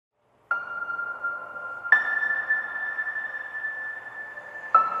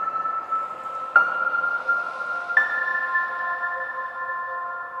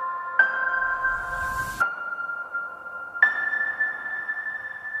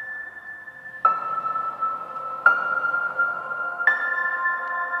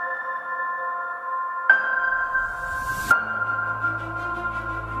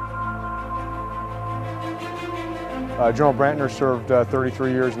General Brandtner served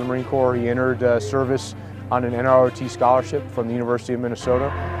 33 years in the Marine Corps. He entered service on an NROT scholarship from the University of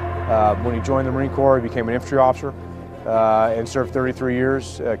Minnesota. When he joined the Marine Corps, he became an infantry officer and served 33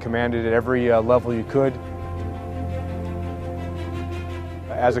 years, commanded at every level you could.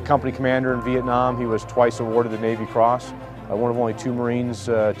 As a company commander in Vietnam, he was twice awarded the Navy Cross, one of only 2 Marines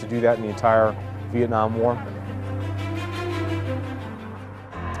to do that in the entire Vietnam War.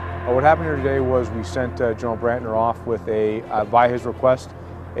 What happened here today was we sent General Brandtner off with by his request,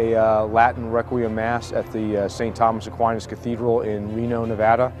 a Latin Requiem Mass at the St. Thomas Aquinas Cathedral in Reno,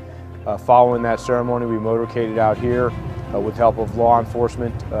 Nevada. Following that ceremony, we motorcaded out here with the help of law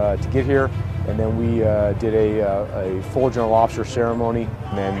enforcement to get here, and then we did a full general officer ceremony,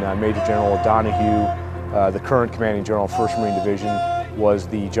 and then Major General Donahue, the current commanding general of 1st Marine Division, was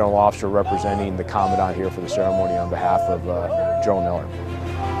the general officer representing the commandant here for the ceremony on behalf of General Miller.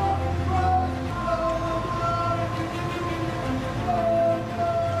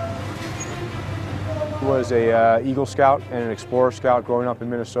 He was a Eagle Scout and an Explorer Scout growing up in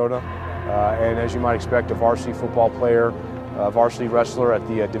Minnesota, and as you might expect, a varsity football player, a varsity wrestler at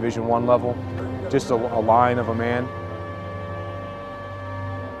the Division I level, just a lion of a man.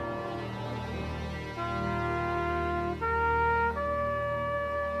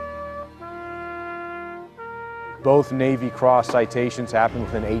 Both Navy Cross citations happened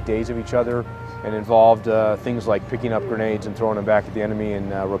within 8 days of each other and involved things like picking up grenades and throwing them back at the enemy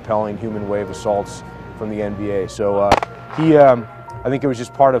and repelling human wave assaults from the NBA. So I think it was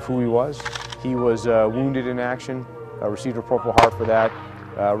just part of who he was. He was wounded in action, received a Purple Heart for that,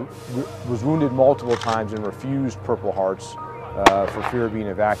 was wounded multiple times and refused Purple Hearts for fear of being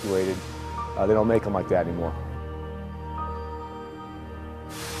evacuated. They don't make them like that anymore.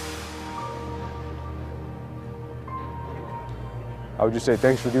 I would just say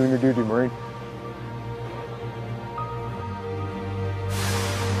thanks for doing your duty, Marine.